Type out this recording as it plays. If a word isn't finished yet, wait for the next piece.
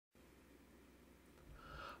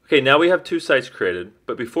Okay, now we have two sites created,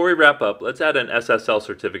 but before we wrap up, let's add an SSL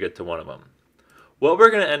certificate to one of them. What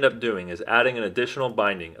we're going to end up doing is adding an additional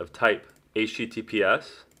binding of type HTTPS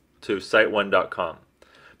to site1.com.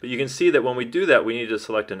 But you can see that when we do that, we need to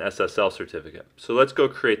select an SSL certificate. So let's go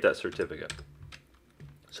create that certificate.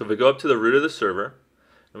 So if we go up to the root of the server,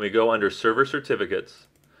 and we go under Server Certificates,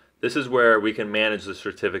 this is where we can manage the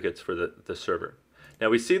certificates for the server. Now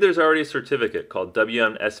we see there's already a certificate called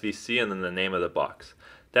WMSVC and then the name of the box.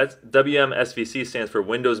 That's WMSVC stands for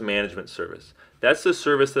Windows Management Service. That's the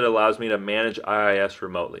service that allows me to manage IIS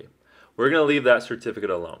remotely. We're going to leave that certificate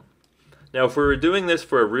alone. Now if we were doing this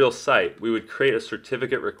for a real site, we would create a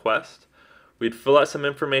certificate request. We'd fill out some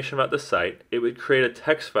information about the site. It would create a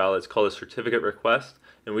text file that's called a certificate request,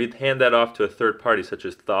 and we'd hand that off to a third party such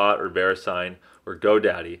as Thought or VeriSign or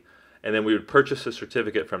GoDaddy, and then we would purchase a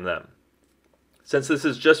certificate from them. Since this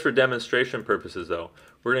is just for demonstration purposes though,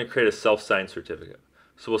 we're going to create a self-signed certificate.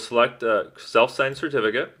 So we'll select a self-signed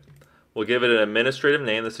certificate. We'll give it an administrative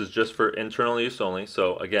name. This is just for internal use only.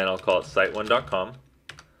 So again, I'll call it site1.com.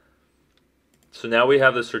 So now we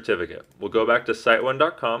have the certificate. We'll go back to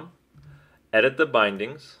site1.com, edit the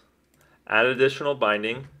bindings, add additional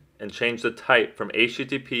binding, and change the type from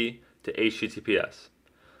HTTP to HTTPS.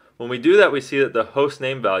 When we do that, we see that the host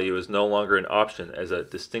name value is no longer an option as a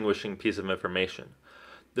distinguishing piece of information.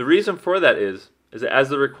 The reason for that is that as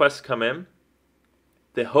the requests come in,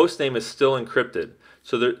 the host name is still encrypted.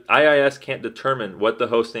 So the IIS can't determine what the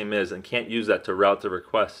host name is and can't use that to route the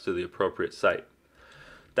request to the appropriate site.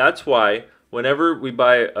 That's why whenever we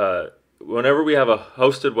have a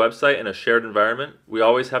hosted website in a shared environment, we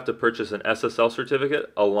always have to purchase an SSL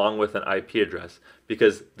certificate along with an IP address,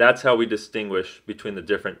 because that's how we distinguish between the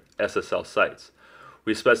different SSL sites.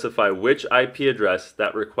 We specify which IP address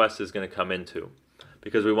that request is going to come into,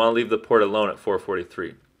 because we want to leave the port alone at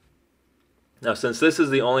 443. Now since this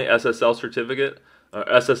is the only SSL certificate or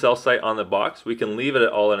SSL site on the box, we can leave it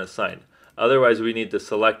at all unassigned. Otherwise we need to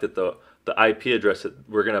select that the IP address that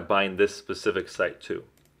we're going to bind this specific site to.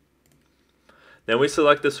 Then we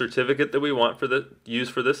select the certificate that we want use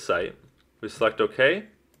for this site. We select OK.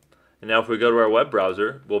 And now if we go to our web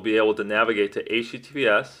browser, we'll be able to navigate to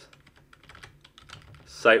HTTPS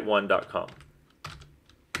site1.com.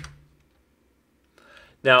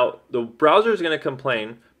 Now the browser is going to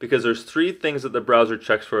complain because there's three things that the browser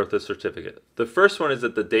checks for with the certificate. The first one is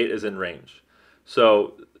that the date is in range.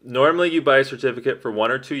 So normally you buy a certificate for 1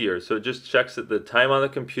 or 2 years, so it just checks that the time on the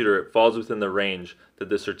computer it falls within the range that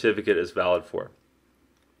the certificate is valid for.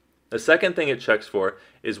 The second thing it checks for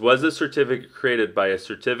is, was the certificate created by a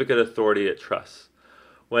certificate authority it trusts?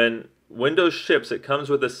 When Windows ships, it comes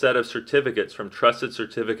with a set of certificates from trusted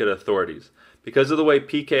certificate authorities. Because of the way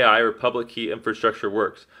PKI or public key infrastructure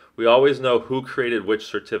works, we always know who created which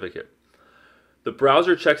certificate. The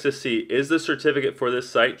browser checks to see, is the certificate for this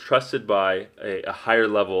site trusted by a higher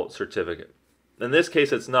level certificate? In this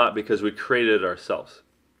case it's not, because we created it ourselves.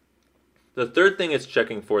 The third thing it's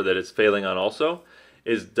checking for that it's failing on also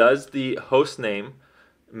is, does the host name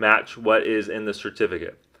match what is in the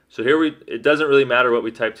certificate? So here it doesn't really matter what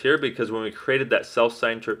we typed here, because when we created that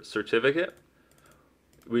self-signed certificate,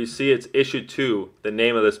 we see it's issued to the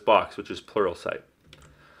name of this box, which is Pluralsight.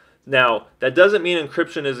 Now, that doesn't mean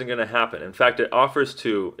encryption isn't going to happen. In fact,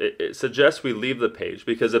 it suggests we leave the page,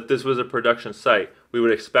 because if this was a production site, we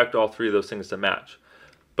would expect all three of those things to match.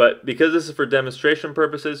 But because this is for demonstration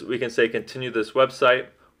purposes, we can say continue this website.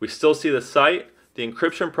 We still see the site. The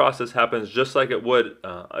encryption process happens just like it would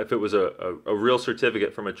if it was a real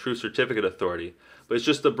certificate from a true certificate authority. But it's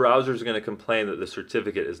just the browser is going to complain that the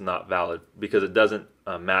certificate is not valid because it doesn't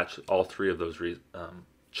match all three of those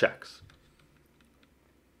checks.